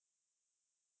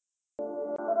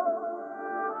Actually,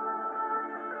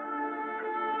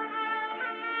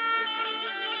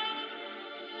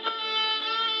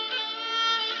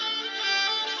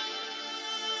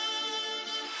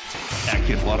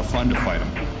 it's a lot of fun to fight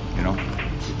them, you know.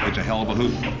 It's a hell of a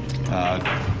hoot.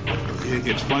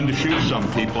 It's fun to shoot some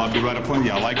people. I'll be right up with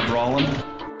you. I like brawling.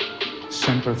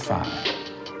 Semper Fi.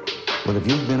 Well, if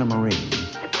you've been a Marine,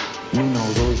 you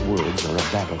know those words are a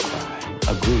battle cry,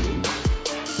 a greeting.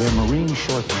 They're Marine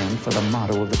shorthand for the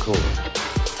motto of the Corps.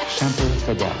 Semper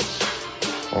Fidelis.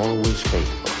 Always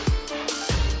faithful.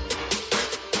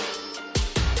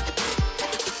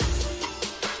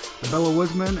 The Bella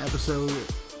Woodsman, episode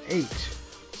 8,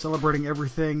 celebrating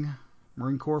everything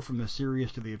Marine Corps from the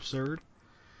serious to the absurd.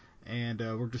 And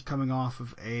we're just coming off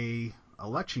of a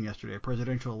election yesterday, a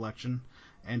presidential election,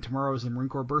 and tomorrow is the Marine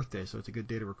Corps birthday, so it's a good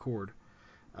day to record.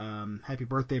 Happy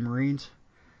birthday, Marines!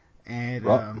 And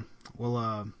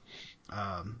we'll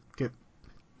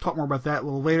talk more about that a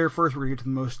little later. First, we're going to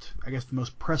get to the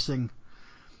most pressing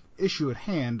issue at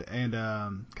hand, and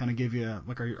kind of give you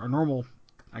like our normal,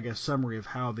 summary of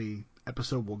how the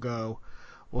episode will go.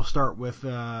 We'll start with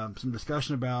some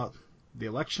discussion about the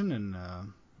election and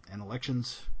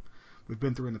elections we've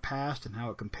been through in the past and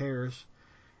how it compares.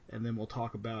 And then we'll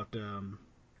talk about, we're going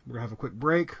to have a quick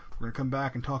break. We're going to come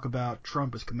back and talk about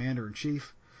Trump as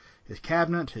Commander-in-Chief, his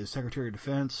cabinet, his Secretary of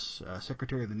Defense,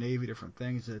 Secretary of the Navy, different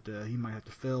things that he might have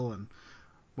to fill, and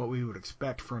what we would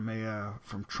expect from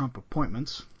Trump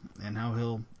appointments, and how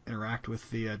he'll interact with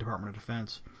the Department of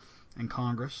Defense and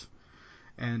Congress.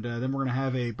 And then we're going to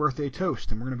have a birthday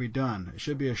toast, and we're going to be done. It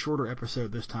should be a shorter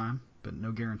episode this time, but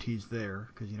no guarantees there,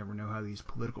 because you never know how these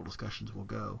political discussions will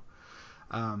go.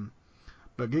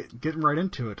 But getting right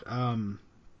into it,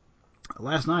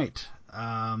 last night,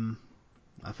 I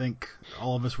think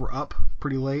all of us were up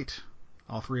pretty late.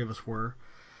 All three of us were.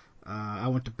 I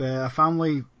went to bed. I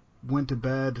finally went to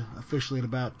bed officially at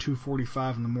about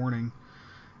 2:45 in the morning,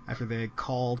 after they had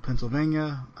called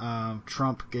Pennsylvania.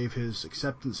 Trump gave his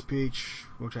acceptance speech,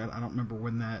 which I don't remember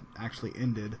when that actually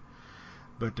ended.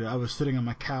 But I was sitting on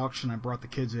my couch, and I brought the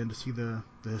kids in to see the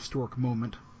historic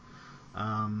moment.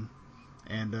 And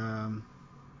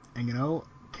you know,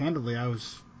 candidly,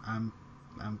 I'm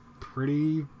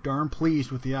pretty darn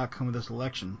pleased with the outcome of this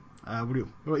election. What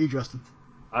about you, Justin?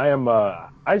 I am.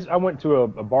 I went to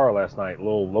a bar last night, a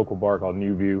little local bar called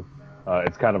New View.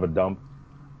 It's kind of a dump.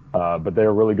 But they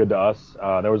were really good to us.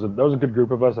 There was a good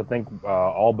group of us. I think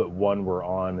all but one were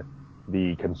on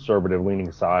the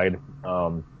conservative-leaning side.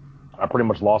 I pretty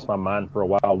much lost my mind for a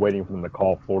while waiting for them to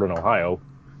call Florida and Ohio,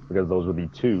 because those were the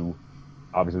two,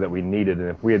 obviously, that we needed. And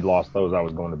if we had lost those, I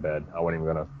was going to bed. I wasn't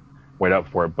even going to wait up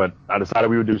for it. But I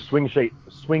decided we would do swing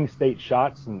state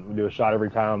shots, and we do a shot every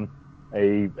time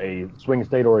a swing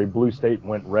state or a blue state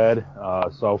went red.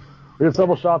 So we did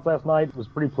several shots last night. Was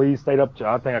pretty pleased. Stayed up.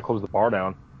 I think I closed the bar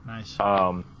down. Nice.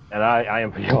 And I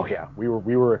am. Oh yeah, we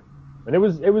were, and it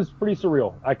was pretty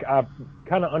surreal. I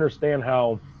kind of understand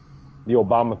how the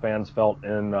Obama fans felt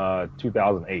in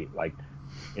 2008. Like,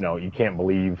 you know, you can't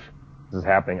believe this is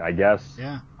happening. I guess.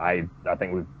 Yeah. I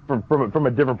think from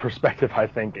a different perspective, I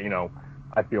think, you know,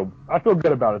 I feel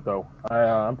good about it though.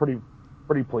 I'm pretty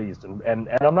pleased, and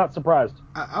I'm not surprised.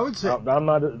 I would say I'm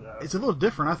not. It's a little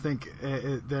different, I think,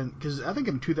 than, because I think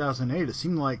in 2008 it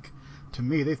seemed like, to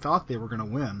me, they thought they were going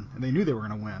to win, and they knew they were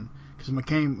going to win, because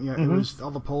McCain, you know, it was all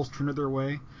the polls trended their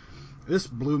way. This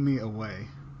blew me away.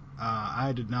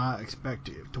 I did not expect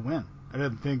it to win. I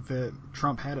didn't think that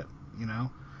Trump had it. You know.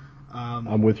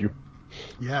 I'm with you.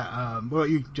 Yeah. What about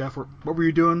you, Jeff? What were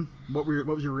you doing? What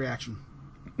was your reaction?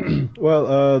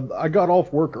 Well, I got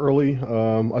off work early.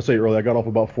 I say early. I got off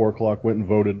about 4 o'clock. Went and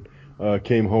voted.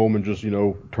 Came home and just, you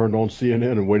know, turned on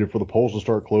CNN and waited for the polls to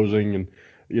start closing. And,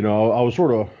 you know, I was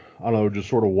sort of, I don't know, just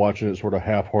sort of watching it sort of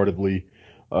half-heartedly.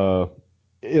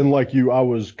 And like you, I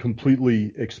was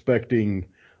completely expecting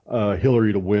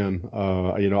Hillary to win.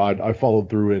 You know, I followed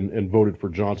through and voted for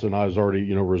Johnson. I was already,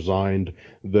 you know, resigned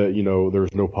that, you know,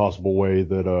 there's no possible way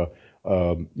that,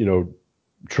 you know,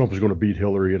 Trump was going to beat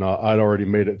Hillary, and I'd already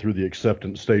made it through the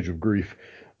acceptance stage of grief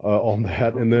on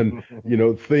that. And then, you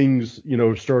know, things, you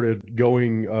know, started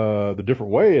going the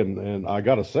different way, and I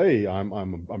got to say,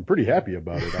 I'm pretty happy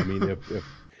about it. I mean,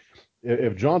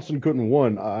 if Johnson couldn't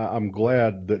won, I'm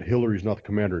glad that Hillary's not the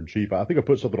commander-in-chief. I think I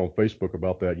put something on Facebook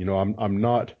about that. You know, I'm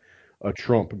not a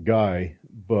Trump guy,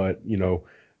 but, you know,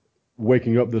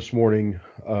 waking up this morning,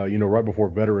 you know, right before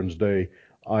Veterans Day,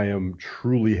 I am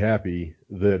truly happy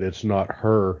that it's not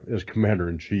her as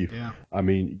commander-in-chief. Yeah. I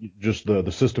mean, just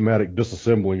the systematic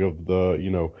disassembling of the,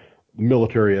 you know,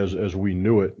 military as we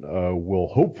knew it will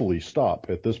hopefully stop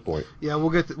at this point. Yeah, we'll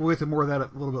get to more of that a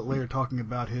little bit later, talking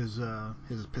about his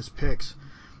picks.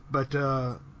 But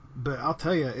I'll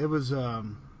tell you, it was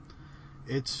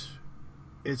it's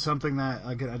something that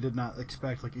again I did not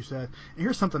expect, like you said. And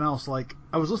here's something else. Like,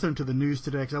 I was listening to the news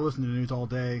today because I listen to the news all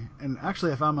day, and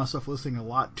actually I found myself listening a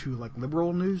lot to like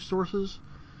liberal news sources.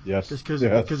 Yes. Just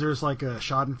because there's like a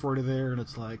Schadenfreude there, and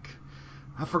it's like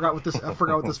I forgot what this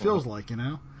feels like, you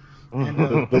know. And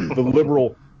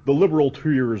the liberal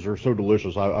tears are so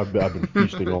delicious. I've been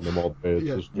feasting on them all day.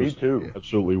 It's me too.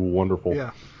 Absolutely wonderful.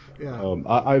 Yeah. Yeah.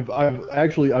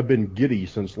 I've been giddy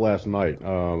since last night.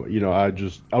 I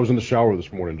was in the shower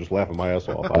this morning just laughing my ass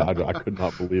off. I could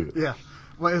not believe it. Yeah.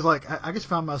 Well, it's like I just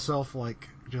found myself like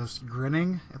just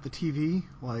grinning at the TV,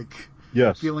 like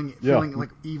feeling like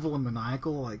evil and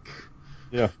maniacal, like.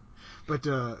 Yeah. But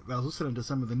I was listening to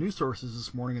some of the news sources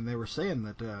this morning, and they were saying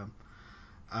that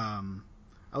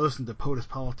I listened to POTUS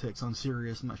Politics on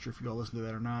Sirius. I'm not sure if you all listen to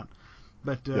that or not.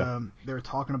 But they were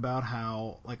talking about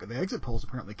how like the exit polls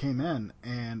apparently came in,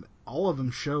 and all of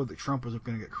them showed that Trump was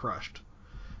going to get crushed.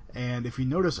 And if you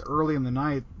notice early in the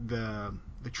night, the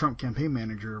Trump campaign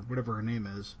manager, whatever her name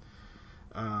is,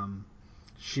 they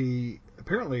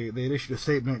had issued a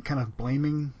statement kind of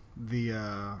blaming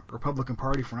the Republican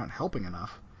Party for not helping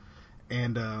enough.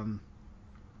 And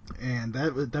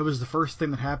that was the first thing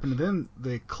that happened. And then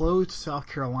they closed South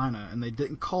Carolina, and they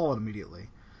didn't call it immediately,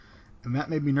 and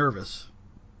that made me nervous.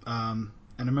 And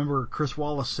I remember Chris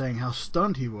Wallace saying how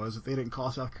stunned he was that they didn't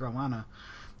call South Carolina.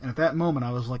 And at that moment, I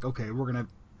was like, okay, we're gonna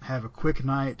have a quick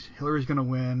night. Hillary's gonna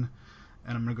win,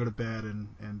 and I'm gonna go to bed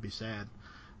and be sad.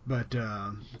 But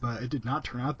it did not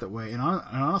turn out that way. And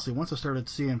honestly, once I started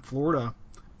seeing Florida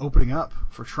opening up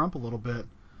for Trump a little bit,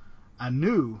 I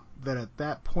knew that at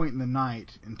that point in the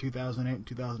night in 2008 and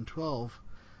 2012,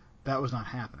 that was not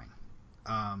happening.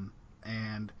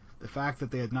 And the fact that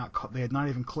they had not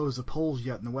even closed the polls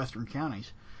yet in the western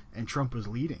counties, and Trump was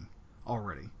leading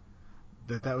already,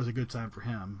 that was a good sign for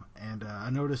him. And I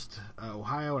noticed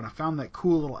Ohio, and I found that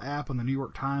cool little app on the New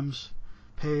York Times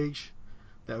page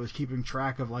that was keeping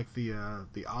track of like the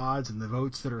odds and the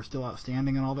votes that are still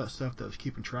outstanding and all that stuff. That was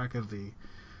keeping track of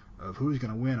who's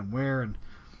going to win and where. And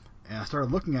I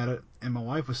started looking at it, and my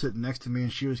wife was sitting next to me,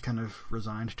 and she was kind of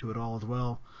resigned to it all as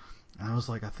well. And I was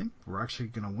like, I think we're actually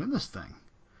going to win this thing.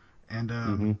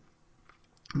 And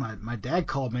my dad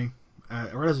called me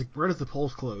right as the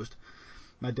polls closed.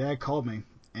 My dad called me,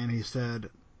 and he said,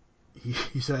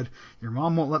 your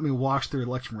mom won't let me watch the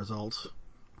election results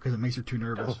because it makes her too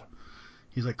nervous.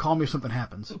 He's like, call me if something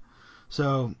happens.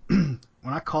 So when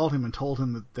I called him and told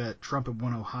him that Trump had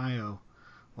won Ohio,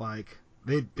 like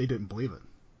they didn't believe it.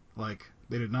 Like,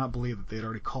 they did not believe that they had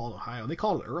already called Ohio. They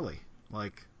called it early.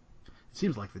 Like, it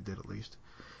seems like they did at least.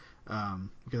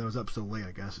 Because I was up so late,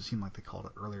 I guess. It seemed like they called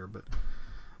it earlier. But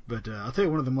I'll tell you,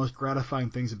 one of the most gratifying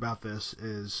things about this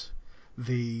is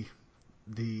it's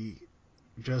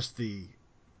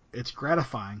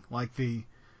gratifying. Like, the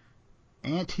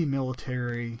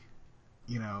anti-military,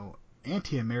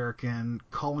 anti-American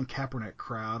Colin Kaepernick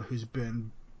crowd who's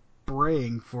been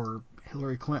braying for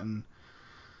Hillary Clinton,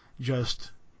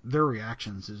 their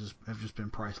reactions have just been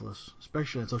priceless,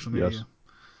 especially on social media. Yes.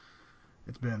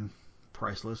 It's been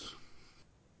priceless.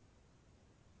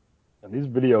 And these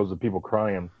videos of people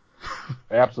crying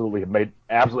absolutely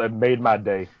have made my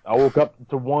day. I woke up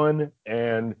to one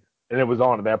and it was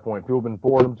on at that point. People have been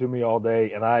forwarding them to me all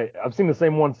day, and I've seen the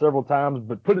same one several times,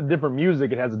 but put a different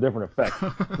music, it has a different effect.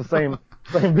 It's the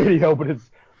same video, but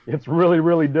it's really,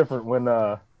 really different when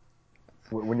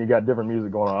you got different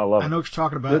music going on. I love it. I know what you're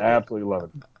talking about. I absolutely love it.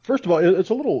 First of all,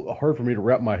 it's a little hard for me to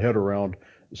wrap my head around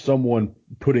someone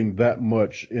putting that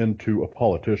much into a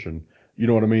politician. You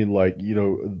know what I mean? Like,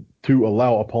 to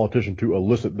allow a politician to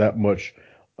elicit that much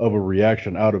of a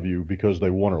reaction out of you because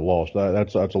they won or lost.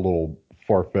 That's a little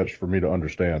far-fetched for me to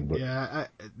understand. But yeah,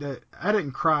 I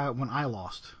didn't cry when I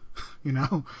lost.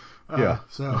 Yeah.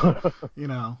 So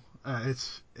I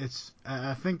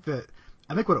think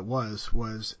what it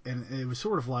was, and it was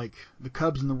sort of like the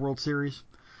Cubs in the World Series,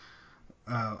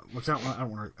 which I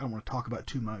don't want to talk about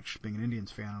too much, being an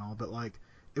Indians fan and all, but like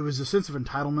it was a sense of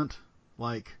entitlement.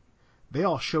 Like, they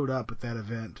all showed up at that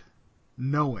event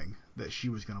knowing that she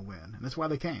was going to win, and that's why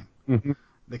they came. Mm-hmm.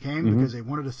 They came because they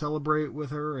wanted to celebrate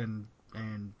with her and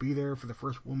be there for the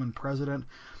first woman president.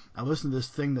 I listened to this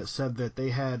thing that said that they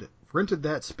had rented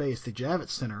that space, the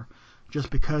Javits Center, just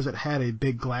because it had a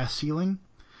big glass ceiling.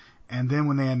 And then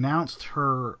when they announced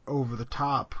her over the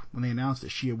top, when they announced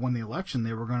that she had won the election,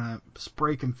 they were going to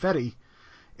spray confetti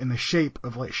in the shape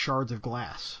of like shards of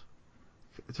glass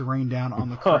to rain down on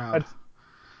the crowd.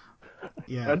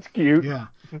 Yeah, That's cute. yeah.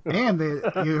 And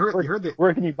you heard that.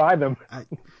 Where can you buy them?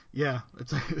 Yeah,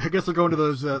 I guess they're going to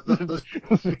those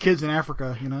the kids in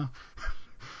Africa, you know.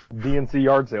 DNC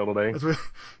yard sale today. That's what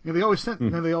they always send.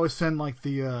 They always send like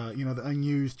the the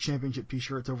unused championship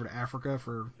T-shirts over to Africa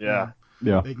for Yeah.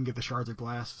 Yeah. they can get the shards of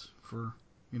glass for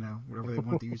whatever they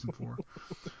want to use them for.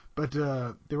 But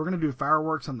they were going to do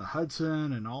fireworks on the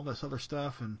Hudson and all this other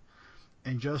stuff,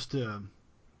 and just to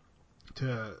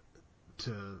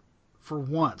for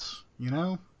once,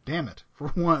 damn it,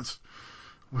 for once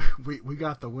we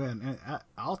got the win. And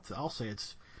I'll say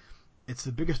it's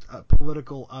the biggest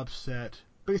political upset,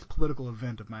 biggest political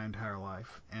event of my entire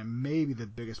life, and maybe the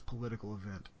biggest political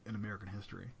event in American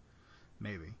history,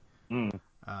 maybe.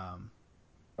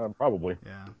 Probably.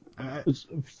 Yeah. It's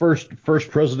first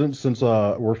president since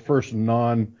we're first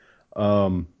non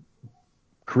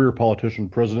career politician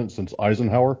president since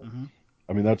Eisenhower. Mm-hmm.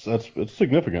 I mean it's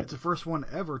significant. It's the first one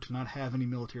ever to not have any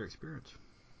military experience,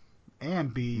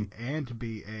 and be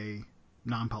a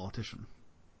non-politician,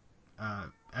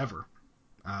 ever.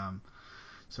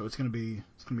 So it's gonna be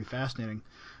fascinating.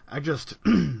 I just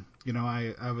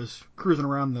I was cruising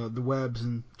around the webs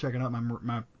and checking out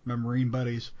my Marine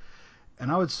buddies,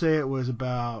 and I would say it was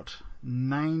about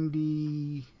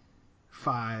 95%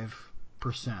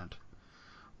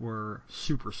 were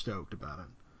super stoked about it.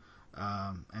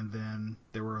 And then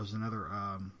there was another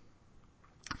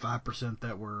 5%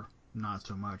 that were not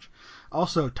so much.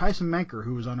 Also, Tyson Manker,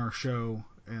 who was on our show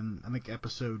in, I think,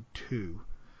 episode 2,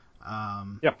 How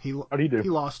do you do? he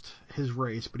lost his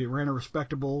race, but he ran a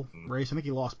respectable race. I think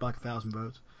he lost by like 1,000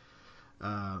 votes.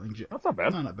 That's not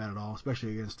bad. Not bad at all,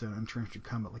 especially against an entrenched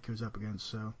incumbent like he was up against.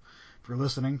 So, if you're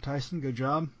listening, Tyson, good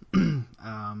job. And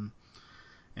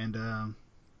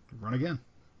run again.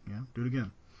 Yeah, do it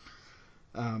again.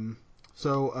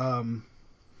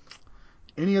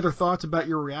 Any other thoughts about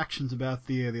your reactions about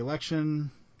the election?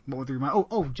 What went through your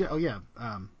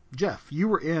mind? Jeff, you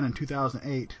were in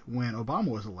 2008 when Obama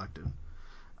was elected.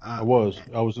 I was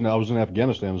in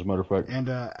Afghanistan, as a matter of fact. And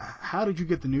how did you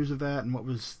get the news of that, and what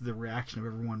was the reaction of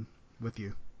everyone with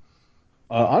you?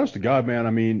 Honest to God, man,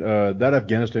 I mean, that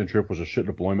Afghanistan trip was a shit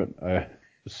deployment.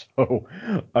 So,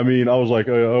 I mean, I was like,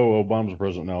 oh, Obama's the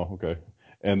president now, okay.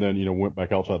 And then, went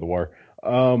back outside the wire.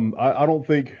 I don't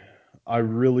think I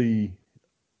really,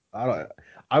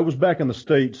 I was back in the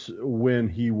States when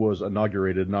he was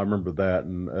inaugurated, and I remember that.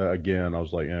 And again, I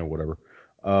was like, whatever.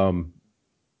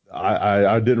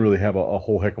 I didn't really have a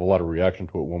whole heck of a lot of reaction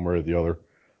to it one way or the other.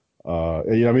 I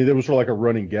mean, there was sort of like a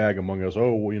running gag among us.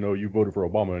 Oh, well, you voted for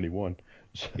Obama and he won.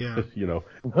 Yeah.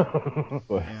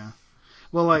 But, yeah.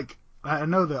 Well, like, I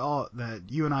know that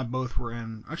you and I both were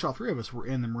in. Actually, all three of us were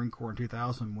in the Marine Corps in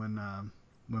 2000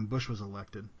 when Bush was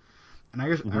elected. And I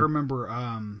guess I remember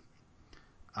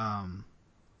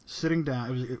sitting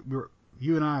down.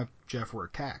 You and I, Jeff, were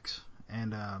at CAX,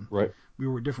 and right. We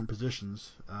were at different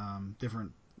positions,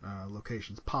 different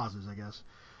locations, pauses, I guess.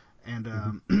 And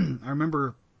I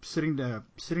remember sitting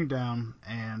down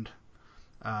and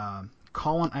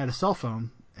calling. I had a cell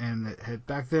phone, and it had,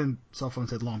 back then cell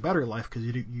phones had long battery life because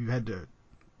you had to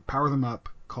power them up,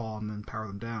 call, and then power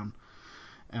them down.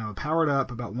 And I would power it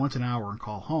up about once an hour and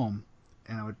call home,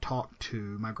 and I would talk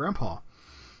to my grandpa.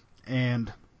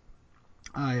 And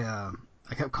I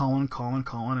kept calling,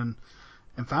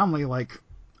 and finally, like,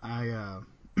 I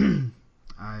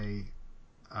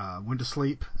went to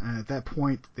sleep, and at that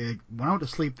point, when I went to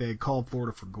sleep, they had called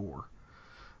Florida for Gore.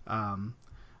 One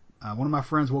of my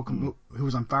friends who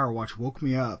was on fire watch woke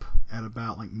me up at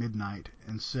about like midnight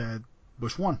and said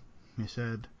Bush won. He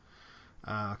said,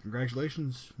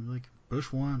 "Congratulations!" Like,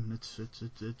 Bush won. It's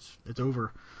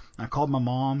over. And I called my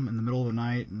mom in the middle of the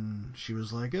night, and she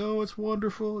was like, "Oh, it's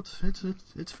wonderful.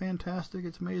 It's fantastic.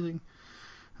 It's amazing."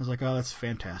 I was like, "Oh, that's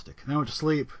fantastic." And I went to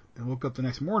sleep and woke up the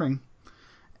next morning,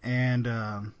 and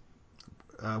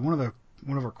one of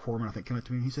our corpsmen, I think, came up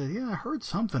to me and he said, "Yeah, I heard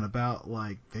something about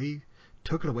like they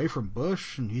took it away from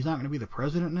Bush and he's not going to be the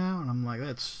president now." And I'm like,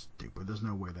 "That's stupid. There's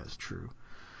no way that's true."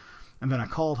 And then I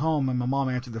called home and my mom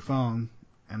answered the phone,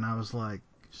 and I was like,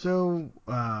 "So,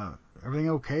 everything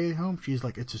okay at home?" She's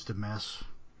like, "It's just a mess.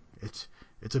 It's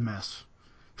a mess."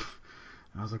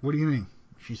 I was like, "What do you mean?"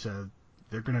 She said,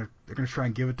 they're gonna try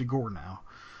and give it to Gore now."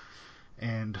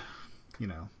 And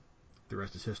the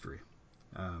rest is history.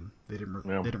 They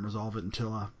didn't resolve it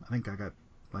until I think I got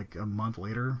like a month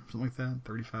later, something like that,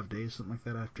 35 days, something like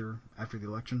that, after the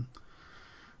election,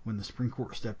 when the Supreme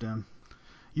Court stepped in.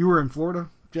 You were in Florida,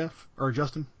 Jeff, or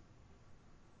Justin?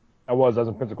 I was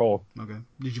in Pensacola. Okay.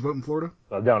 Did you vote in Florida?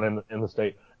 Down in the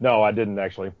state. No, I didn't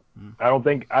actually. I don't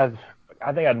think I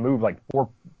think I'd moved like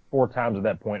four times at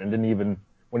that point and didn't even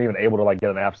weren't even able to like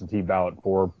get an absentee ballot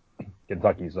for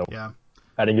Kentucky. So Yeah.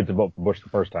 I didn't get to vote for Bush the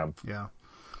first time. Yeah.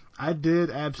 I did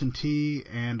absentee,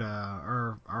 and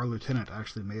our lieutenant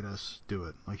actually made us do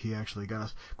it. Like, he actually got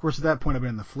us. Of course, at that point, I've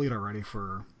been in the fleet already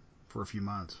for a few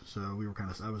months, so we were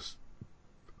I was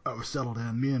settled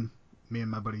in. Me and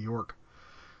my buddy York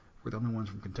were the only ones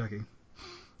from Kentucky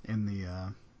in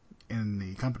the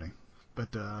company.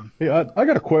 But Hey, I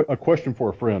got a question for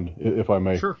a friend, if I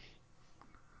may. sure.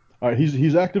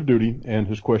 He's active duty, and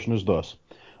his question is thus.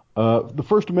 The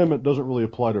First Amendment doesn't really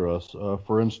apply to us.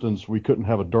 For instance, we couldn't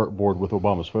have a dartboard with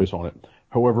Obama's face on it.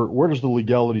 However, where does the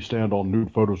legality stand on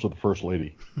nude photos of the First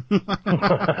Lady? That's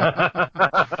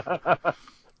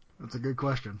a good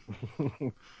question.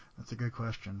 That's a good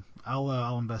question.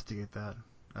 I'll investigate that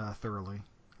thoroughly.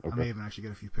 Okay. I may even actually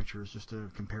get a few pictures just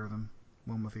to compare them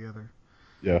one with the other.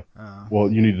 Yeah. Well,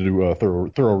 you need to do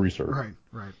thorough research.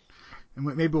 Right. And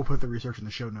maybe we'll put the research in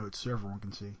the show notes so everyone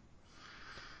can see.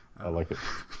 I like it.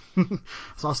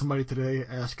 Saw somebody today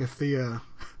ask if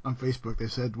on Facebook, they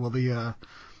said, will the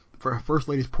for First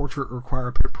Lady's portrait require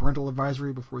a parental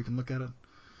advisory before we can look at it?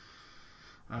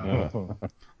 Of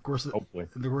course, Hopefully.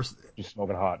 of course, Just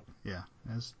smoking hot. yeah,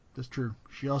 that's true.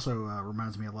 She also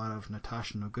reminds me a lot of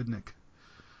Natasha Nogudnik.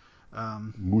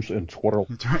 Moose and squirrel.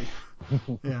 That's right.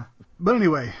 Yeah. But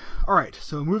anyway, all right.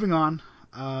 So moving on,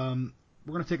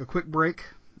 we're going to take a quick break,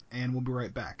 and we'll be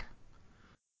right back.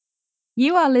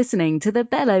 You are listening to the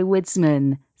Bello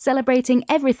Woodsman, celebrating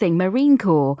everything Marine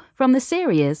Corps, from the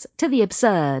serious to the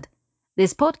absurd.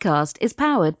 This podcast is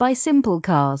powered by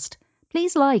Simplecast.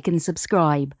 Please like and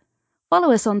subscribe.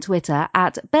 Follow us on Twitter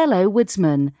at Bello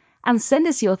Woodsman, and send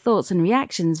us your thoughts and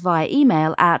reactions via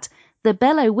email at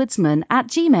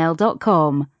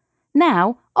thebellowoodsman@gmail.com.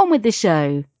 Now, on with the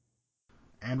show.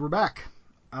 And we're back.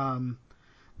 The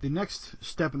next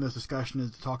step in this discussion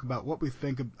is to talk about what we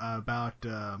think about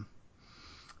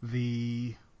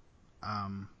the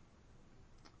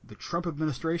Trump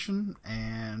administration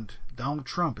and Donald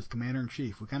Trump as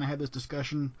commander-in-chief. We kind of had this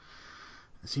discussion,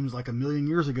 it seems like a million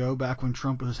years ago, back when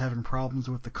Trump was having problems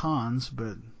with the cons,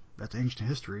 but that's ancient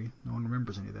history. No one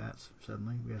remembers any of that,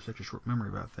 suddenly. We have such a short memory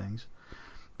about things.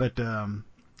 But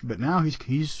now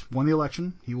he's won the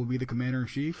election. He will be the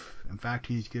commander-in-chief. In fact,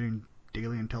 he's getting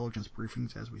daily intelligence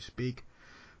briefings as we speak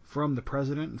from the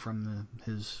president and from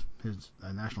his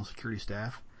national security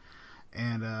staff.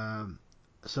 And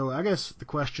so I guess the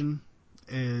question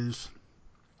is,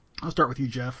 I'll start with you,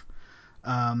 Jeff.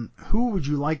 Who would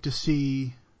you like to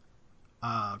see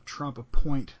Trump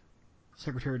appoint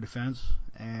Secretary of Defense,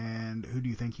 and who do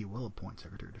you think he will appoint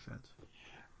Secretary of Defense?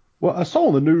 Well, I saw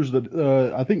in the news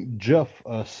that I think Jeff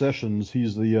Sessions,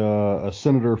 he's the a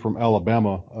senator from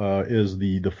Alabama, is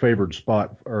the favored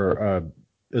spot, or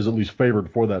is at least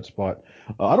favored for that spot.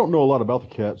 I don't know a lot about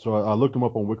the cat, so I looked him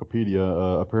up on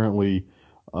Wikipedia. Apparently,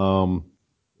 well,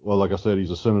 like I said,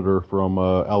 he's a senator from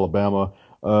Alabama.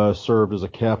 Served as a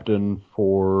captain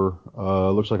for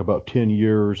looks like about 10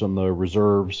 years in the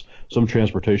reserves, some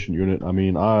transportation unit. I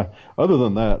mean, other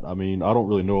than that, I mean, I don't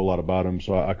really know a lot about him,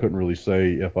 so I couldn't really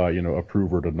say if I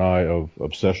approve or deny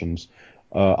of Sessions.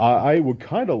 I would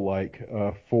kind of like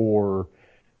for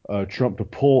Trump to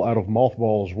pull out of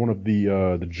mothballs one of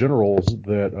the generals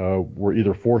that were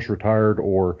either forced retired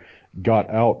or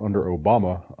got out under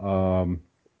Obama.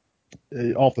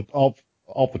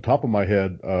 Off the top of my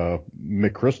head,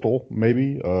 McChrystal,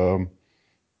 maybe.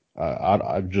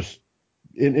 I just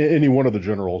in any one of the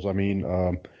generals. I mean,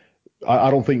 I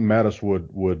don't think Mattis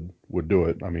would do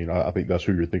it. I mean, I think that's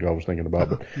who you think I was thinking about,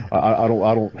 but I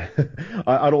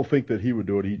don't think that he would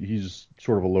do it. He's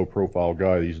sort of a low profile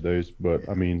guy these days, but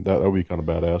I mean that would be kind of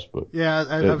badass. But yeah,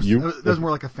 that was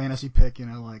more like a fantasy pick,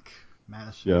 like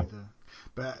Mattis. Yeah.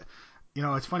 But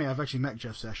it's funny. I've actually met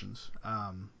Jeff Sessions.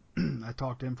 I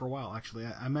talked to him for a while, actually.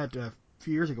 I met a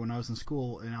few years ago when I was in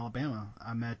school in Alabama.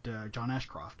 I met John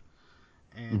Ashcroft,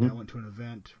 and I went to an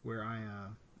event where I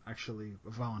actually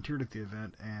volunteered at the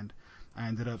event, and I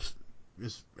ended up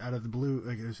just out of the blue,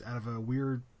 like it was out of a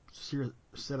weird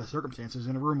set of circumstances,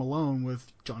 in a room alone with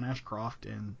John Ashcroft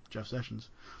and Jeff Sessions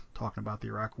talking about the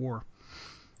Iraq War.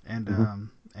 And and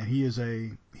he's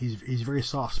very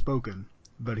soft spoken,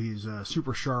 but he's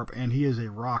super sharp, and he is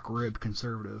a rock rib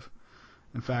conservative.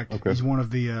 In fact, he's one of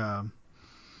the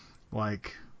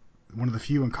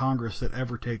few in Congress that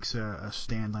ever takes a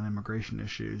stand on immigration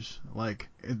issues, like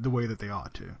the way that they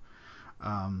ought to.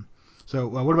 So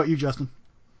what about you, Justin?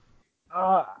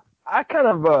 I've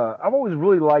always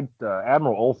really liked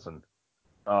Admiral Olson.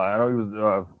 I know he was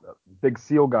a big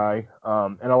SEAL guy,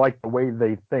 and I like the way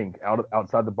they think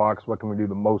outside the box. What can we do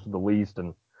the most of the least?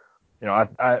 And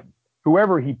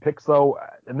whoever he picks, though,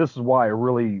 and this is why I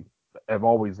really have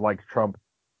always liked Trump,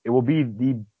 it will be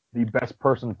the best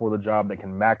person for the job that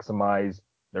can maximize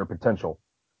their potential.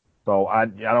 So I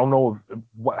don't know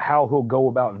how he'll go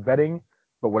about vetting,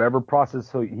 but whatever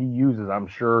process he uses, I'm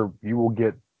sure you will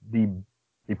get the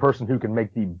person who can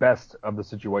make the best of the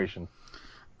situation.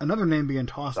 Another name being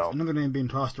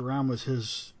tossed around was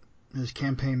his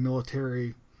campaign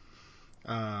military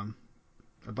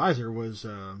advisor was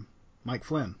Mike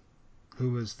Flynn,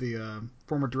 who was the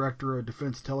former director of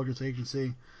Defense Intelligence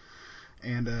Agency.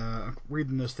 And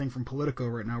reading this thing from Politico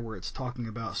right now where it's talking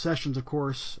about Sessions, of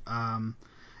course.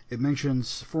 It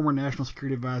mentions former National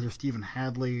Security Advisor Stephen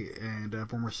Hadley and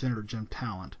former Senator Jim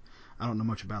Talent. I don't know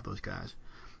much about those guys.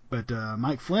 But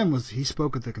Mike Flynn he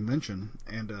spoke at the convention,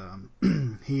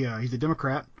 and he's a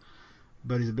Democrat,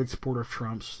 but he's a big supporter of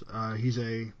Trump's. He's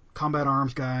a combat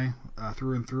arms guy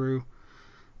through and through.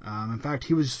 In fact,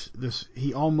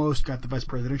 he almost got the vice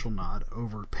presidential nod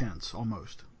over Pence,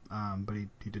 almost, but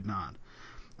he did not.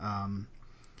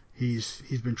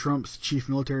 He's been Trump's chief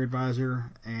military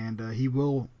advisor, and he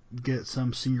will get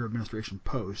some senior administration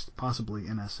post, possibly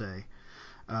NSA.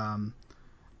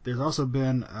 There's also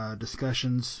been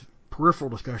peripheral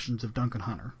discussions of Duncan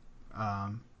Hunter,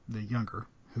 the younger,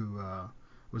 who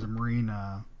was a Marine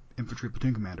infantry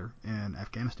platoon commander in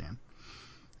Afghanistan.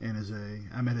 And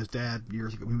I met his dad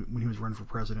years ago when he was running for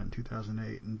president in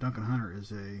 2008, and Duncan Hunter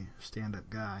is a stand-up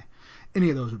guy. Any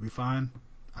of those would be fine.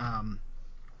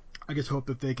 I just hope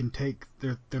that they can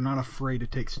they're not afraid to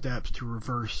take steps to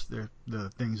reverse the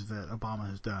things that Obama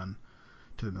has done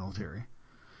to the military.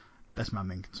 That's my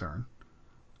main concern.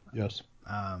 Yes.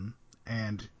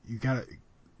 And you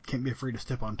can't be afraid to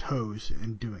step on toes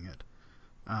in doing it.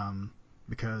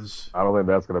 Because I don't think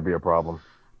that's going to be a problem.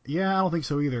 Yeah, I don't think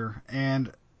so either.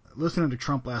 And listening to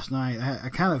Trump last night, I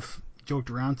kind of joked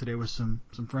around today with some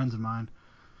friends of mine,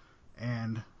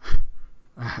 and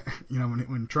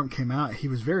when Trump came out, he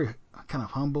was very kind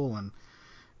of humble,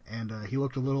 and he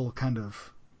looked a little kind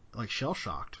of like shell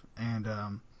shocked, and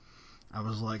I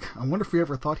was like, I wonder if he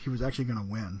ever thought he was actually going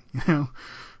to win.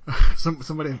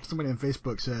 Somebody on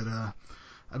Facebook said, I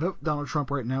bet Donald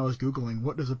Trump right now is Googling,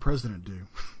 what does a president do?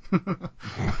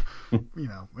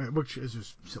 Which is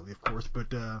just silly, of course,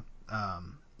 but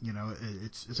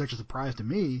it's such a surprise to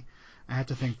me. I have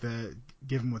to think that,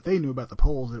 given what they knew about the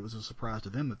polls, it was a surprise to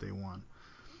them that they won.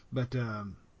 But I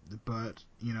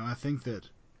think that,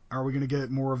 are we going to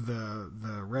get more of the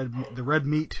red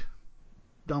meat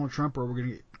Donald Trump, or are we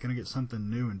going to get something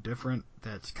new and different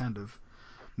that's kind of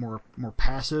more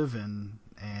passive and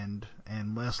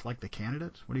less like the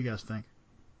candidate? What do you guys think?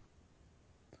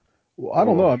 Well, I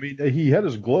don't know. I mean, he had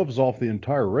his gloves off the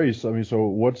entire race. I mean,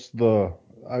 so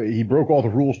he broke all the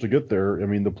rules to get there. I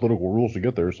mean, the political rules to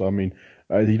get there. So, I mean,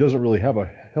 he doesn't really have a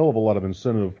hell of a lot of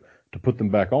incentive to put them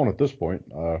back on at this point,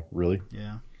 really.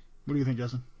 Yeah. What do you think,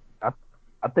 Justin?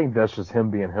 I think that's just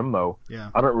him being him, though. Yeah.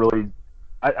 I don't really.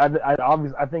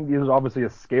 I think there's obviously a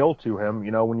scale to him.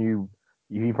 When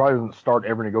he probably doesn't start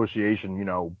every negotiation,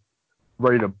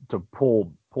 ready to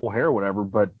pull hair or whatever.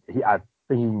 But I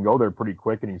think he can go there pretty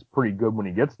quick, and he's pretty good when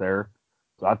he gets there.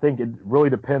 So I think it really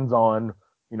depends on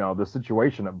the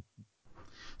situation.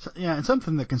 So, yeah, and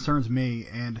something that concerns me,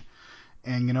 and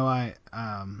it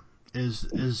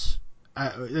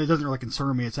doesn't really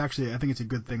concern me. It's actually, I think it's a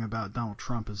good thing about Donald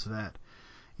Trump is that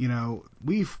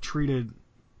we've treated,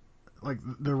 like,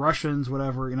 the Russians,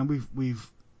 whatever,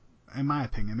 we've in my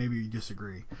opinion, maybe you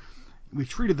disagree, we've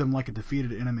treated them like a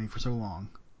defeated enemy for so long,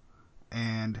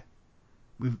 and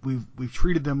we've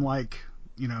treated them like,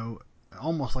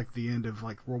 almost like the end of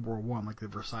like World War I, like the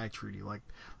Versailles Treaty, like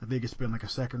they could spend like a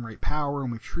second-rate power,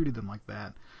 and we've treated them like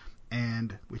that.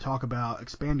 And we talk about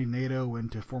expanding NATO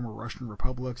into former Russian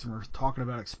republics, and we're talking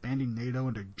about expanding NATO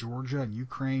into Georgia and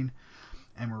Ukraine,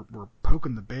 and we're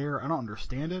poking the bear. I don't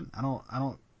understand it. I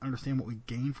don't understand what we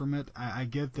gain from it. I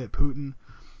get that Putin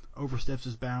oversteps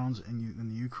his bounds in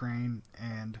the Ukraine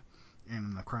and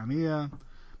in the Crimea,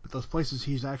 but those places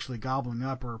he's actually gobbling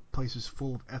up are places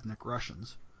full of ethnic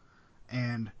Russians.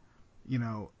 And,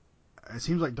 it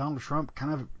seems like Donald Trump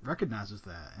kind of recognizes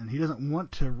that, and he doesn't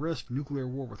want to risk nuclear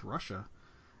war with Russia.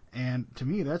 And to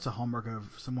me, that's a hallmark of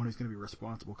someone who's going to be a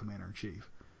responsible commander-in-chief,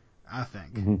 I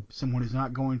think. Mm-hmm. Someone who's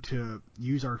not going to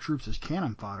use our troops as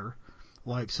cannon fodder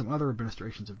like some other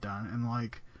administrations have done, and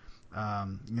like,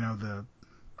 the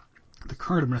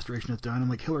current administration has done, and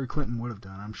like Hillary Clinton would have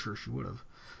done. I'm sure she would have.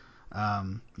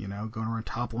 Going around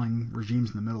toppling regimes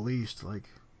in the Middle East, like,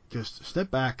 just step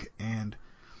back and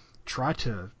try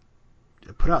to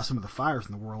put out some of the fires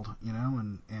in the world,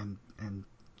 and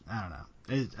I don't know.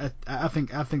 I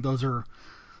think those are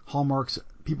hallmarks.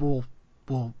 People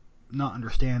will not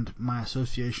understand my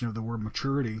association of the word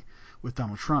maturity with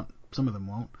Donald Trump. Some of them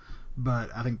won't, but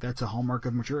I think that's a hallmark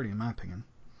of maturity, in my opinion.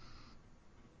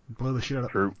 Blow the shit out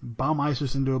of, True. bomb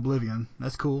ISIS into oblivion.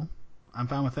 That's cool. I'm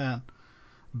fine with that.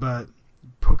 But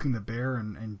poking the bear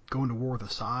and going to war with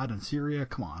Assad and Syria,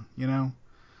 come on, you know?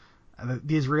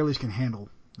 The Israelis can handle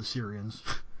the Syrians.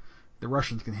 The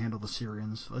Russians can handle the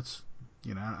Syrians. Let's,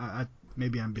 you know,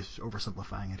 maybe I'm just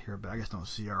oversimplifying it here, but I just don't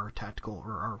see our tactical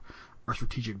or our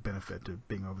strategic benefit to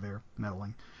being over there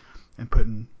meddling and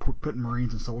putting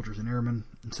Marines and soldiers and airmen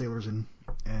and sailors in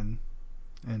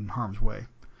harm's way.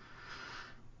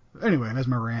 Anyway, that's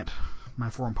my rant, my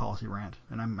foreign policy rant,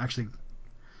 and I'm actually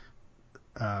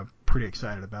pretty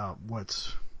excited about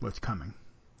what's coming.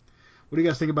 What do you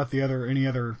guys think about any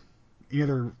other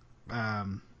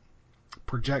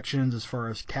projections as far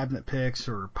as cabinet picks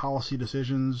or policy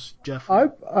decisions, Jeff?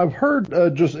 I've heard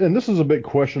and this is a bit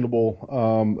questionable.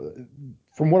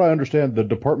 From what I understand, the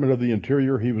Department of the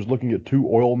Interior, he was looking at 2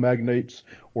 oil magnates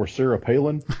or Sarah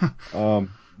Palin.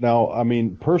 Now, I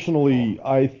mean, personally,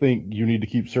 I think you need to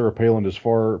keep Sarah Palin as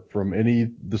far from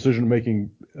any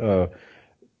decision-making,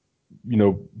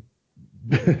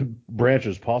 branch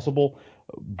as possible.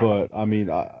 But I mean,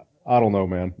 I don't know,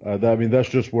 man. That's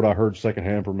just what I heard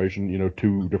secondhand information.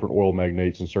 2 different oil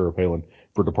magnates and Sarah Palin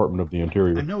for Department of the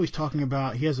Interior. I know he's talking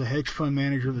about he has a hedge fund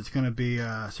manager that's going to be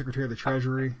Secretary of the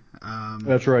Treasury.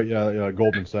 That's right. Yeah,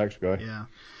 Goldman Sachs guy. Yeah,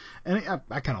 and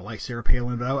I kind of like Sarah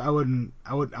Palin, but I wouldn't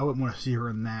want to see her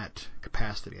in that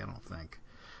capacity. I don't think.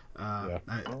 I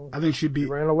think she'd be. She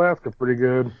ran Alaska pretty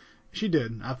good. She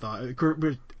did, I thought.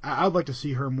 But I'd like to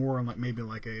see her more in maybe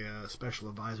a special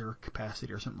advisor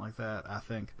capacity or something like that. I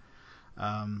think.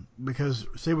 Because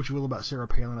say what you will about Sarah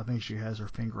Palin, I think she has her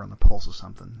finger on the pulse of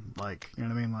something. You know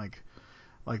what I mean? Like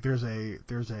there's a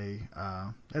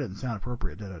that didn't sound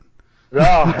appropriate, did it?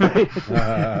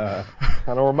 I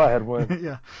know where my head went.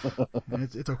 Yeah,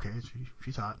 it's okay.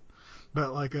 She's hot,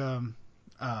 but I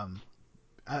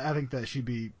think that she'd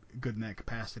be good in that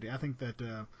capacity. I think that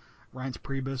Reince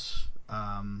Priebus,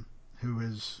 who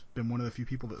has been one of the few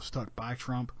people that stuck by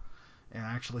Trump and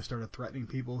actually started threatening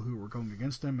people who were going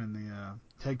against him, and the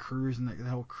Ted Cruz and the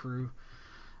whole crew.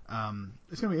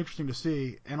 It's going to be interesting to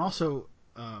see. And also,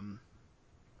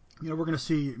 we're going to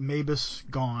see Mabus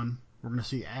gone. We're going to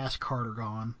see Ash Carter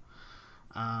gone.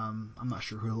 I'm not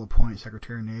sure who he'll appoint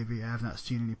Secretary of Navy. I have not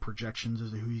seen any projections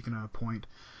as to who he's going to appoint.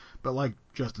 But like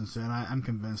Justin said, I'm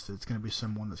convinced that it's going to be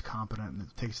someone that's competent and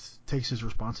that takes his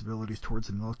responsibilities towards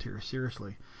the military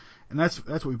seriously. And that's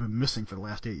what we've been missing for the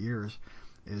last 8 years.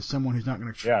 Is someone who's not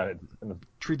going to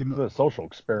treat the military. It's a social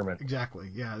experiment. Exactly.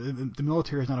 Yeah, the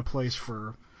military is not a place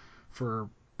for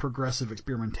progressive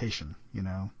experimentation.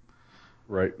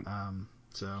 Right.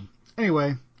 So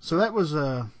anyway, that was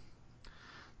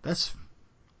that's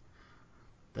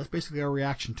basically our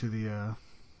reaction to the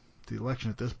election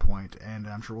at this point, and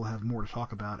I'm sure we'll have more to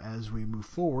talk about as we move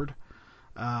forward.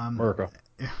 America.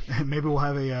 Maybe we'll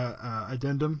have a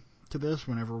addendum to this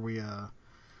whenever we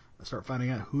start finding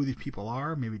out who these people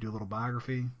are. Maybe do a little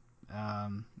biography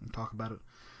and talk about it.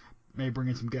 Maybe bring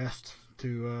in some guests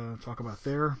to talk about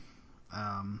their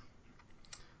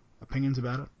opinions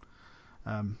about it.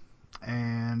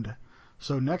 And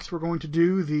so next we're going to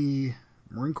do the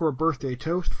Marine Corps birthday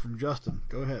toast from Justin.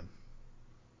 Go ahead.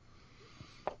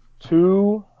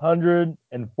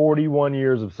 241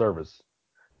 years of service.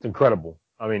 It's incredible.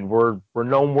 I mean, we're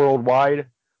known worldwide.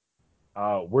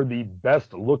 We're the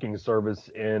best looking service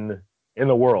in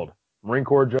the world. Marine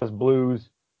Corps Just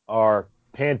Blues are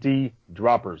panty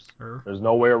droppers. There's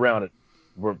no way around it.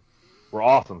 We're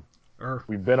awesome.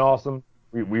 We've been awesome.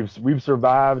 We've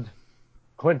survived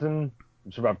Clinton.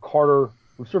 We've survived Carter.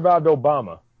 We've survived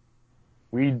Obama.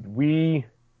 We're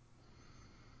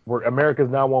America's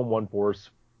 911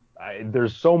 force.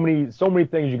 There's so many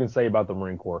things you can say about the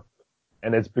Marine Corps,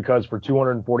 and it's because for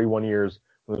 241 years,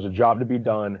 when there's a job to be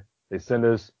done, they send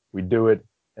us, we do it,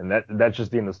 and that's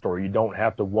just the end of the story. You don't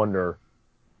have to wonder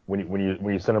when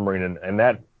you send a Marine in, and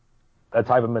that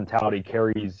type of mentality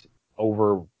carries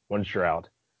over once you're out.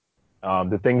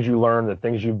 The things you learn, the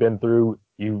things you've been through,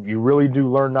 you really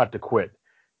do learn not to quit.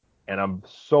 And I'm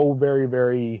so very,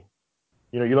 very,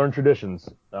 you learn traditions,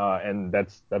 and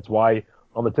that's why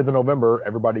on the 10th of November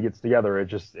everybody gets together.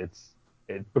 It's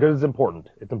because it's important.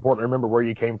 It's important to remember where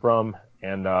you came from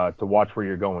and to watch where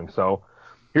you're going. So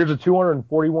here's a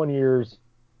 241 years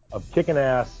of kicking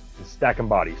ass and stacking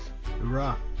bodies.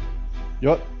 Hoorah!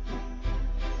 Yep.